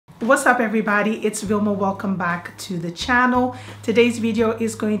What's up everybody, it's Vilma. Welcome back to the channel. Today's video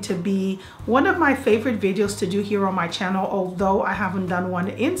is going to be one of my favorite videos to do here on my channel, although I haven't done one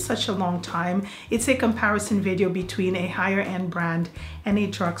in such a long time. It's a comparison video between a higher end brand and a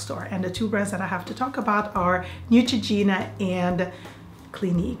drugstore, and the two brands that I have to talk about are Neutrogena and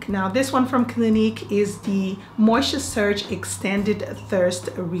Clinique. Now this one from Clinique is the Moisture Surge Extended Thirst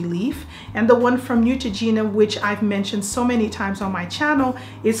Relief, and the one from Neutrogena, which I've mentioned so many times on my channel,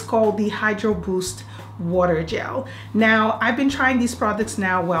 is called the Hydro Boost Water Gel. Now I've been trying these products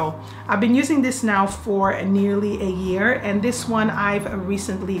now, I've been using this now for nearly a year, and this one I've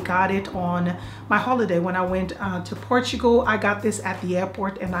recently got it on my holiday when I went to Portugal. I got this at the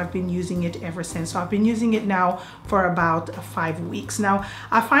airport and I've been using it ever since. So I've been using it now for about 5 weeks. Now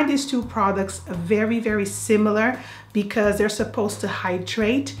I find these two products very similar because they're supposed to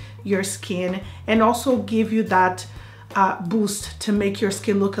hydrate your skin and also give you that boost to make your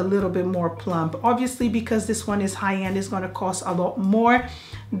skin look a little bit more plump. Obviously, because this one is high-end, it's going to cost a lot more.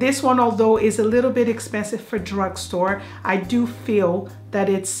 This one, although is a little bit expensive for drugstore, I do feel that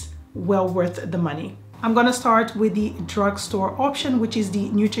it's well worth the money. I'm going to start with the drugstore option, which is the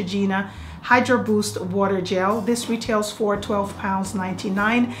Neutrogena Hydro Boost Water Gel. This retails for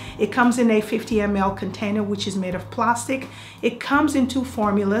 £12.99. It comes in a 50 ml container, which is made of plastic. It comes in two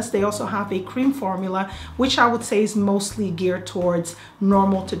formulas. They also have a cream formula, which I would say is mostly geared towards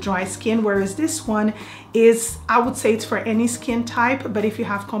normal to dry skin, whereas this one is, I would say it's for any skin type, but if you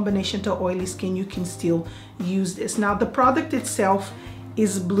have combination to oily skin, you can still use this. Now the product itself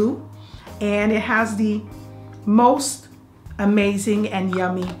is blue, and it has the most amazing and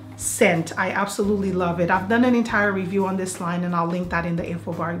yummy scent. I absolutely love it. I've done an entire review on this line and I'll link that in the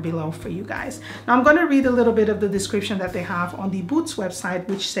info bar below for you guys. Now I'm going to read a little bit of the description that they have on the Boots website,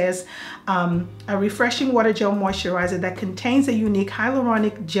 which says a refreshing water gel moisturizer that contains a unique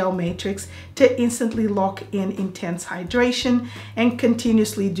hyaluronic gel matrix to instantly lock in intense hydration and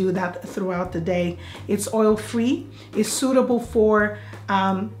continuously do that throughout the day. It's oil free, is suitable for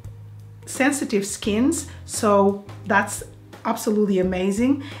sensitive skins, so that's absolutely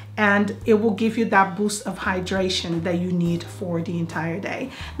amazing, and it will give you that boost of hydration that you need for the entire day.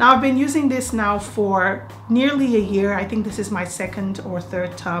 Now I've been using this now for nearly a year. I think this is my second or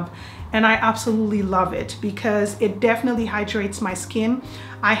third tub, and I absolutely love it because it definitely hydrates my skin.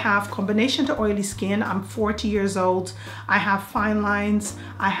 I have combination to oily skin. I'm 40 years old. I have fine lines.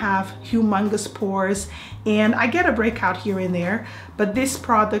 I have humongous pores, and I get a breakout here and there, but this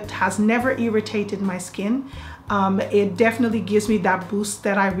product has never irritated my skin. It definitely gives me that boost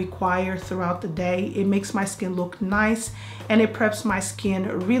that I require throughout the day. It makes my skin look nice, and it preps my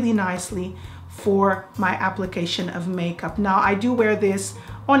skin really nicely for my application of makeup. Now I do wear this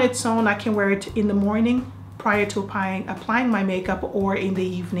on its own. I can wear it in the morning prior to applying my makeup, or in the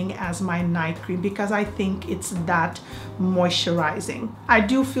evening as my night cream, because I think it's that moisturizing. I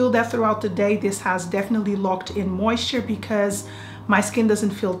do feel that throughout the day this has definitely locked in moisture because my skin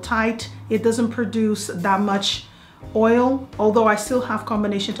doesn't feel tight. It doesn't produce that much oil, although I still have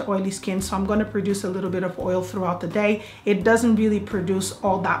combination to oily skin, so I'm going to produce a little bit of oil throughout the day. It doesn't really produce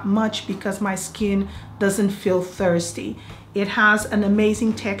all that much because my skin doesn't feel thirsty. It has an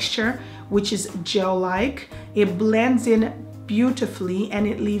amazing texture, which is gel-like. It blends in beautifully and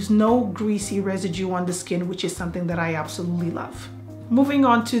it leaves no greasy residue on the skin, which is something that I absolutely love. Moving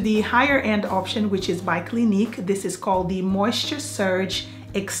on to the higher end option, which is by Clinique. This is called the Moisture Surge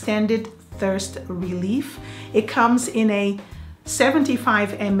Extended Thirst Relief. It comes in a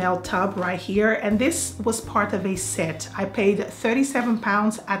 75 ml tub right here, and this was part of a set. I paid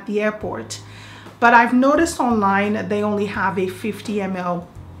 £37 at the airport, but I've noticed online they only have a 50 ml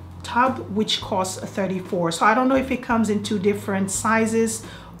tub, which costs $34. So I don't know if it comes in two different sizes,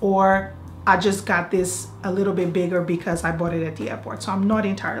 or I just got this a little bit bigger because I bought it at the airport, so I'm not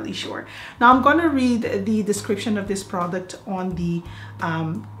entirely sure. Now I'm going to read the description of this product on the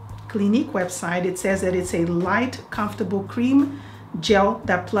Clinique website. It says that it's a light, comfortable cream gel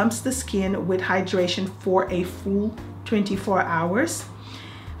that plumps the skin with hydration for a full 24 hours.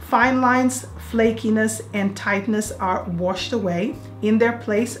 Fine lines, flakiness, and tightness are washed away. In their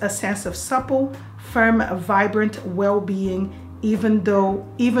place, a sense of supple, firm, vibrant well-being, even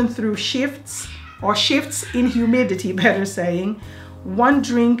through shifts in humidity, better saying. One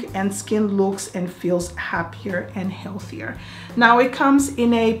drink and skin looks and feels happier and healthier. Now it comes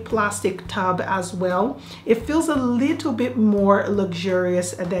in a plastic tub as well. It feels a little bit more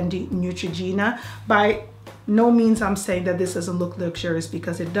luxurious than the Neutrogena. By no means I'm saying that this doesn't look luxurious,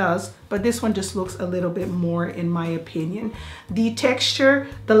 because it does, but this one just looks a little bit more, in my opinion. The texture,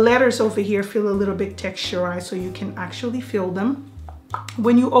 the letters over here feel a little bit texturized, so you can actually feel them.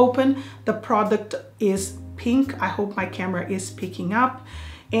 When you open, the product is pink. I hope my camera is picking up.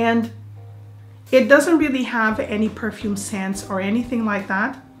 And it doesn't really have any perfume scents or anything like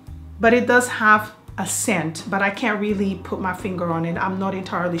that, but it does have a scent, but I can't really put my finger on it. I'm not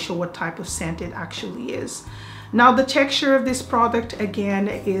entirely sure what type of scent it actually is. Now, the texture of this product, again,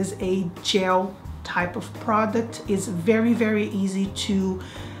 is a gel type of product. It's very, very easy to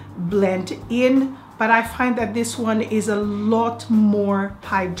blend in, but I find that this one is a lot more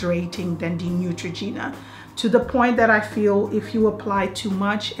hydrating than the Neutrogena, to the point that I feel if you apply too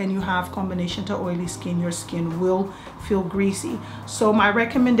much and you have combination to oily skin, your skin will feel greasy. So my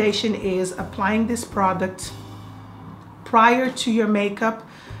recommendation is applying this product prior to your makeup,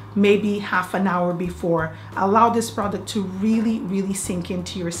 maybe half an hour before. Allow this product to really sink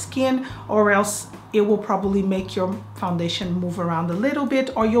into your skin, or else it will probably make your foundation move around a little bit,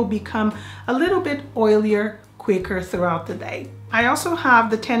 or you'll become a little bit oilier quicker throughout the day. I also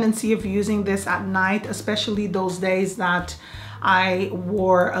have the tendency of using this at night, especially those days that I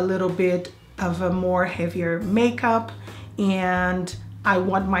wore a little bit of a more heavier makeup and I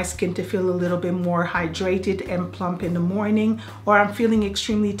want my skin to feel a little bit more hydrated and plump in the morning, or I'm feeling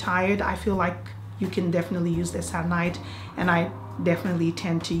extremely tired. I feel like you can definitely use this at night, and I definitely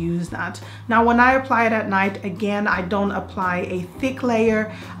tend to use that. Now, when I apply it at night, again, I don't apply a thick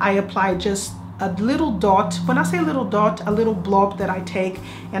layer. I apply just a little dot. When I say a little dot, a little blob that I take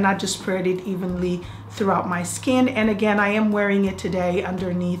and I just spread it evenly throughout my skin. And again, I am wearing it today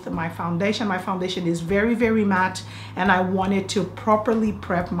underneath my foundation. My foundation is very matte, and I wanted to properly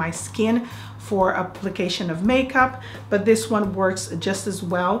prep my skin for application of makeup, but this one works just as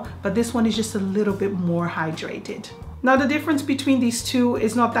well, but this one is just a little bit more hydrated. Now, the difference between these two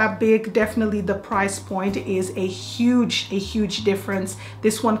is not that big. Definitely the price point is a huge difference.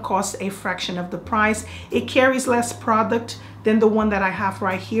 This one costs a fraction of the price. It carries less product than the one that I have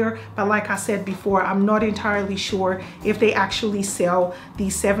right here, but like I said before, I'm not entirely sure if they actually sell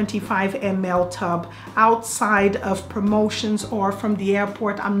the 75 ml tub outside of promotions or from the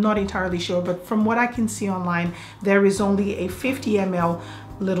airport. I'm not entirely sure, but from what I can see online, there is only a 50 ml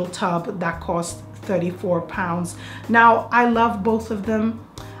little tub that costs £34. Now, I love both of them.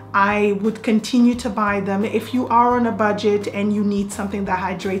 I would continue to buy them. If you are on a budget and you need something that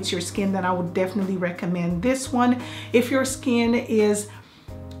hydrates your skin, then I would definitely recommend this one. If your skin is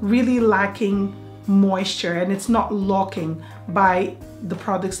really lacking moisture and it's not locking by the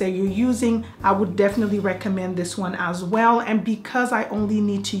products that you're using, I would definitely recommend this one as well. And because I only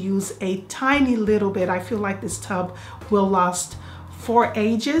need to use a tiny little bit, I feel like this tub will last for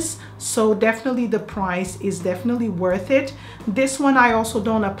ages, so definitely the price is definitely worth it. This one I also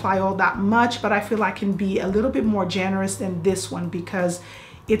don't apply all that much, but I feel I can be a little bit more generous than this one because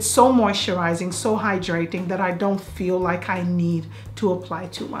it's so moisturizing, so hydrating, that I don't feel like I need to apply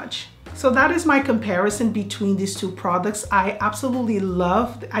too much. So that is my comparison between these two products. I absolutely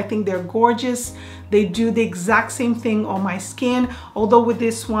love. I think they're gorgeous. They do the exact same thing on my skin, although with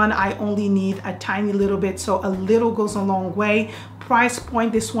this one I only need a tiny little bit, so a little goes a long way. Price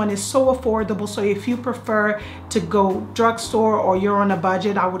point, this one is so affordable, so if you prefer to go drugstore or you're on a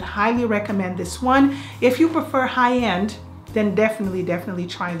budget, I would highly recommend this one. If you prefer high-end, then definitely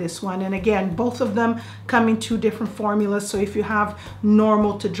try this one. And again, both of them come in two different formulas, so if you have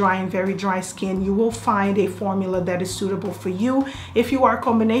normal to dry and very dry skin, you will find a formula that is suitable for you. If you are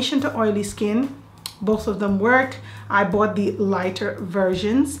combination to oily skin, both of them work. I bought the lighter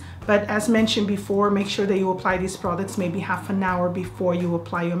versions, but as mentioned before, make sure that you apply these products maybe half an hour before you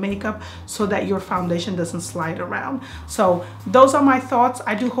apply your makeup so that your foundation doesn't slide around. So those are my thoughts.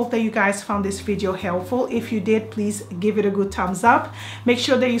 I do hope that you guys found this video helpful. If you did, please give it a good thumbs up. Make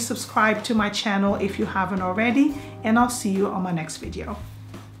sure that you subscribe to my channel if you haven't already, and I'll see you on my next video.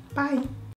 Bye.